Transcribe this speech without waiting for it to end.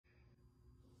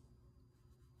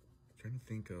trying to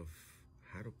think of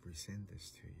how to present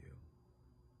this to you,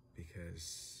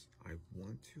 because I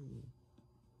want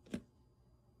to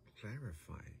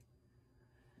clarify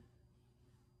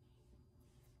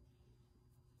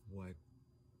what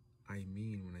I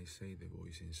mean when I say the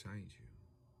voice inside you.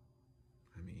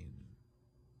 I mean,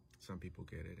 some people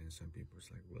get it and some people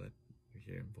it's like, what? You're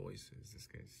hearing voices. This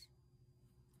guy's,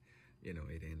 it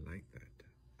ain't like that.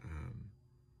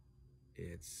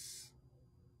 It's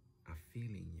a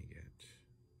feeling you get.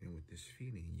 And with this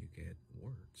feeling, you get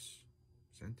words,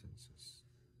 sentences,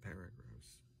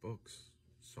 paragraphs, books,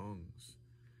 songs.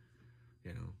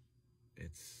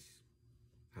 It's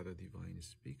how the divine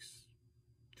speaks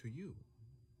to you.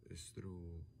 It's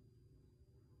through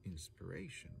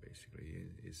inspiration, basically.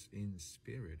 It's in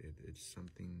spirit. It's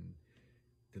something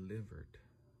delivered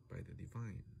by the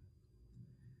divine.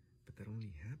 But that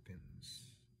only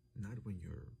happens not when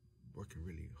you're working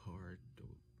really hard to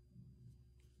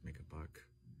make a buck.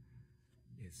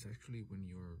 It's actually when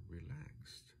you're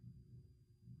relaxed.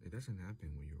 It doesn't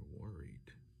happen when you're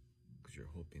worried, because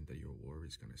you're hoping that your worry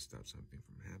is going to stop something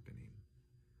from happening.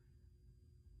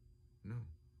 No,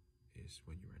 it's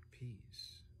when you're at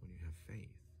peace, when you have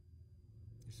faith.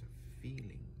 It's a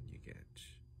feeling you get.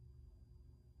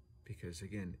 Because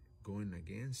again, going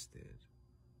against it,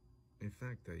 in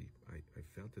fact, I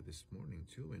felt it this morning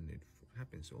too, and it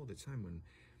happens all the time when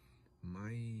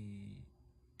my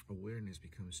awareness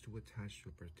becomes too attached to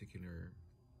a particular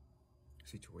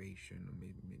situation, or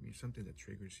maybe something that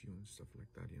triggers you and stuff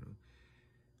like that,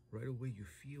 right away you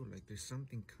feel like there's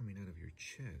something coming out of your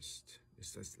chest.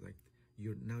 It's just like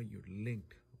you're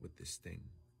linked with this thing,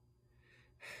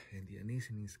 and the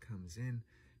uneasiness comes in,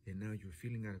 and now you're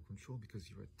feeling out of control because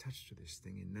you're attached to this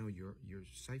thing, and now you're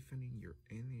siphoning your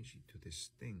energy to this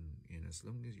thing, and as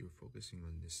long as you're focusing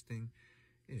on this thing,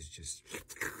 it's just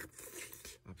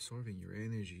absorbing your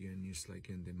energy, and it's like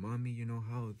in the mommy,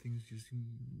 how things just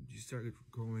you started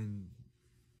growing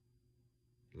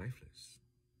lifeless.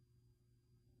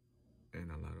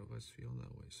 And a lot of us feel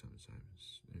that way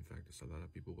sometimes. In fact, there's a lot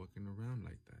of people walking around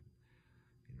like that,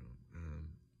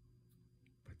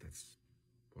 but that's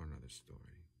for another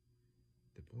story.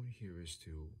 The point here is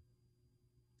to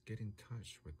get in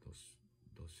touch with those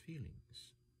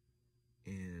feelings,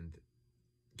 and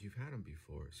you've had them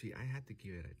before. See, I had to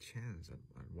give it a chance at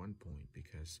one point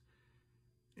because,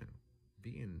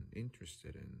 being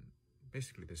interested in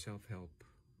basically the self-help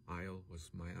aisle was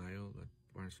my aisle at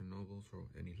Barnes & Nobles or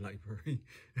any library.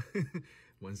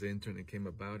 Once the internet came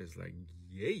about, it's like,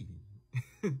 yay!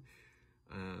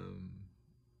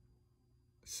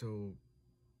 So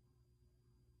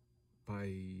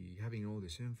by having all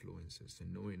these influences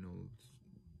and knowing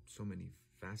so many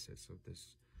facets of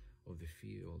the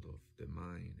field of the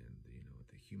mind and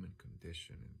the human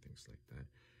condition and things like that,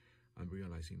 I'm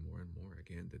realizing more and more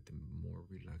again that the more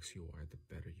relaxed you are, the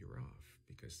better you're off,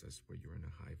 because that's where you're in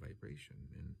a high vibration,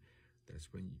 and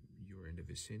that's when you're in the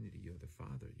vicinity of the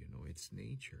Father. It's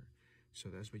nature, so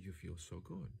that's why you feel so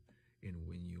good. And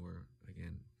when you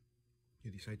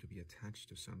decide to be attached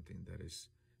to something that is,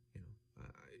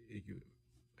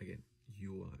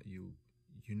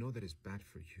 you know that it's bad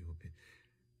for you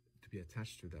to be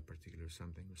attached to that particular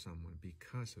something or someone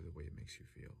because of the way it makes you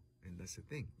feel. And that's the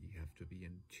thing, you have to be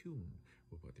in tune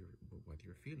with what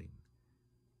you're feeling.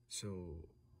 So,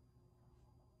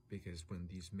 because when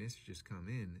these messages come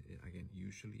in, again,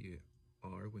 usually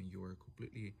are when you are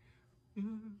completely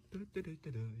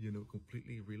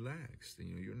completely relaxed, and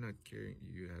you're not caring,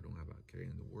 you don't have a care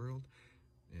in the world.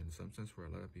 And sometimes for a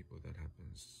lot of people that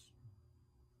happens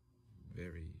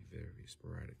very, very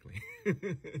sporadically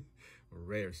or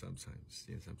rare sometimes,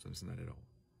 sometimes not at all.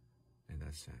 And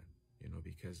that's sad,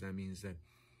 because that means that,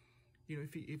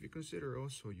 if you consider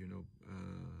also,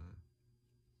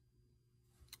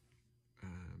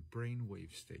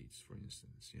 brainwave states, for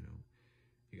instance,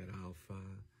 you got alpha,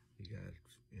 you got,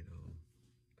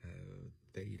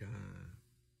 theta,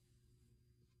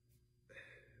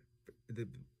 the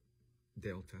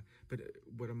delta. But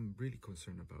what I'm really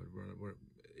concerned about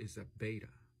is that beta,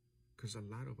 because a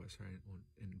lot of us are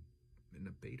in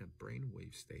a beta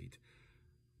brainwave state,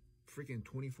 freaking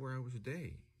 24 hours a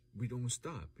day. We don't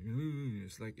stop.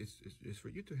 It's like it's for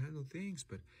you to handle things,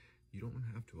 but you don't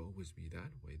have to always be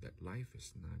that way. That life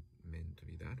is not meant to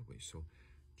be that way. So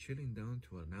chilling down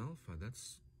to an alpha,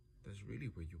 that's really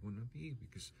where you want to be,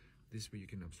 because this way you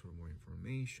can absorb more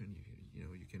information.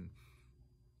 You can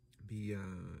be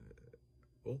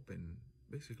open.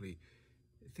 Basically,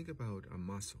 think about a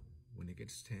muscle. When it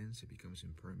gets tense, it becomes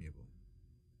impermeable,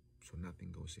 so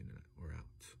nothing goes in or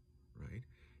out, right?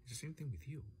 It's the same thing with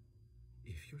you.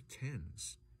 If you're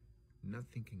tense,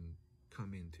 nothing can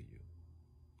come into you.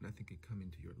 Nothing can come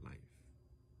into your life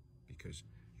because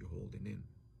you're holding in,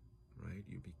 right?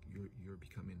 You're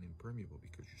becoming impermeable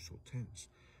because you're so tense.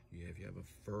 You have a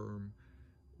firm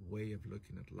way of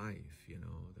looking at life, you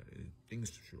know, that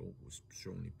things should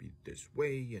only be this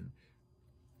way. And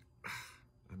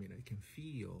I mean, I can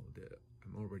feel that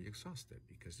I'm already exhausted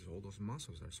because all those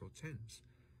muscles are so tense.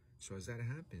 So as that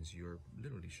happens, you're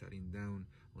literally shutting down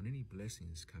on any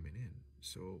blessings coming in.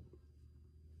 So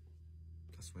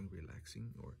that's when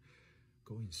relaxing or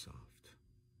going soft.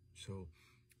 So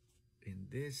in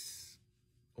this,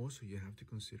 also you have to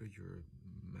consider your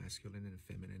masculine and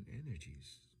feminine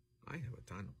energies. I have a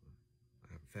ton of them.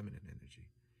 I have feminine energy.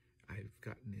 I've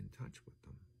gotten in touch with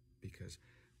them because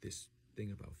this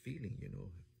thing about feeling, you know,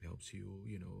 helps you,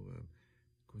 you know,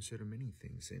 consider many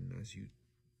things. And as you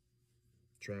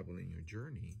travel in your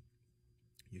journey,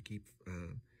 you keep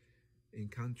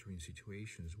encountering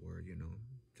situations where, you know,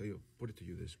 put it to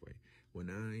you this way. When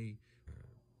I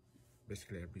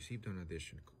basically I received an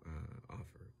audition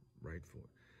offer, right,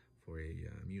 for a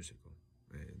musical,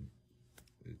 and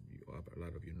a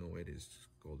lot of you know it is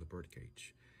called The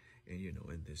Birdcage, and you know,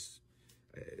 and this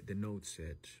the note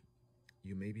said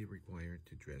you may be required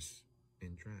to dress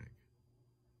in drag,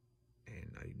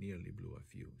 and I nearly blew a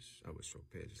fuse. I was so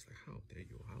pissed. It's like, how dare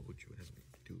you? How would you have me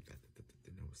do that?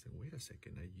 And I was like, wait a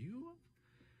second, do you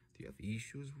have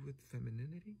issues with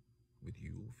femininity? With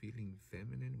you feeling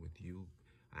feminine? With you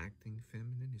acting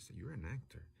feminine? It's like, you're an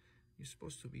actor. You're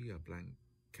supposed to be a blank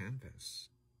canvas,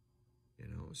 you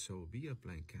know? So be a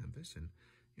blank canvas. And,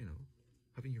 you know,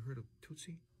 haven't you heard of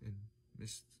Tootsie and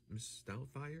Miss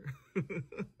Doubtfire?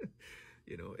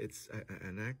 You know, it's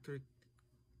an actor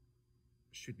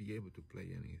should be able to play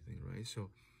anything, right? So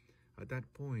at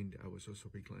that point, I was also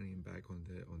reclining back on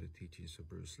the teachings of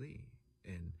Bruce Lee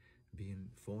and being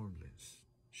formless,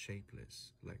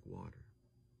 shapeless, like water.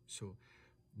 So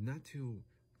not to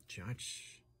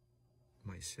judge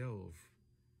myself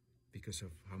because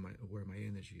of where my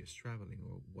energy is traveling,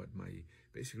 or what my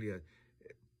basically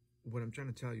what I'm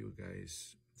trying to tell you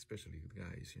guys, especially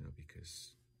guys, you know,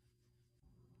 because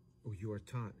you are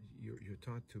taught you're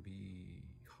taught to be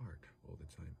hard all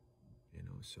the time, you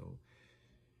know. So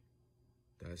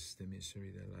that's the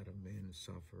misery that a lot of men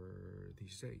suffer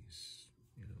these days,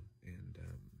 you know. And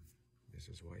this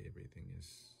is why everything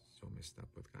is so messed up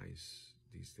with guys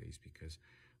these days, because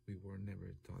we were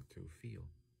never taught to feel,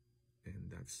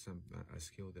 and that's a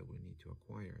skill that we need to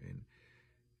acquire. And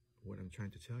what I'm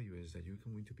trying to tell you is that you're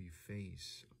going to be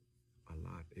faced a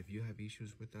lot if you have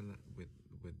issues with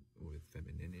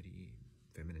femininity,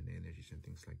 feminine energies, and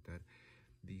things like that.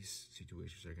 These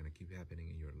situations are going to keep happening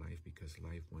in your life because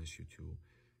life wants you to,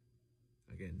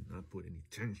 again, not put any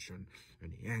tension,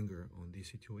 any anger on these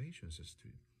situations. As to,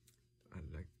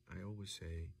 I always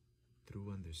say,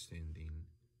 through understanding,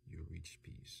 you reach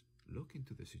peace. Look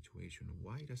into the situation.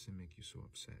 Why does it make you so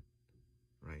upset,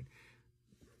 right?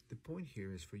 The point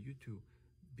here is for you to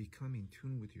become in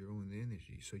tune with your own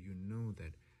energy, so you know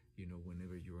that, you know,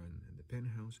 whenever you're in the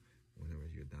penthouse, whenever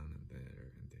you're down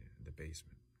in the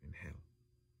basement, in hell,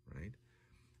 right?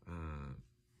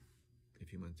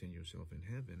 If you maintain yourself in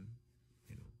heaven,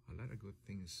 you know, a lot of good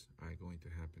things are going to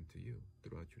happen to you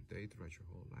throughout your day, throughout your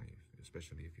whole life,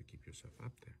 especially if you keep yourself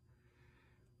up there.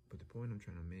 But the point I'm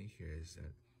trying to make here is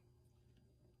that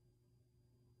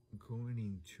going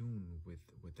in tune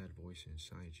with that voice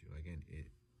inside you, again, it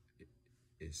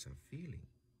is a feeling.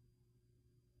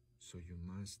 So you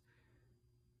must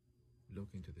look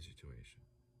into the situation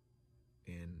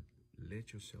and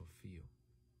let yourself feel.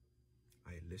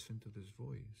 I listened to this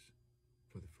voice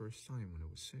for the first time when I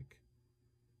was sick.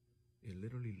 It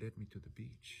literally led me to the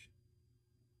beach.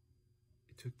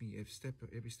 It took me every step,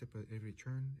 every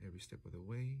turn, every step of the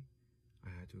way. I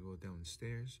had to go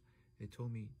downstairs. It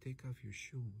told me, take off your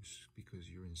shoes because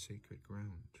you're in sacred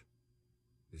ground.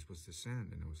 This was the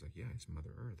sand, and I was like, yeah, it's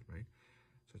Mother Earth, right?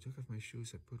 So I took off my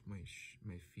shoes, I put my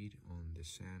feet on the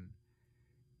sand,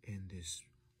 and this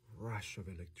rush of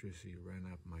electricity ran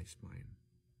up my spine.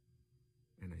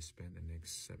 And I spent the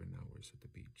next 7 hours at the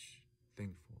beach,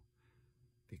 thankful,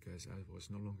 because I was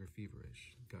no longer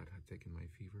feverish. God had taken my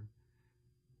fever,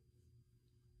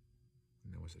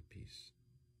 and I was at peace.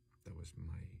 That was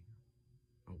my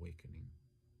awakening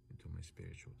into my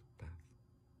spiritual path.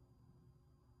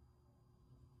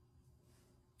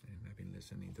 And I've been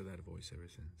listening to that voice ever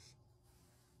since.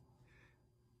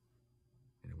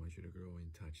 And I want you to grow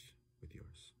in touch with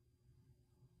yours.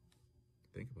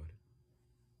 Think about it.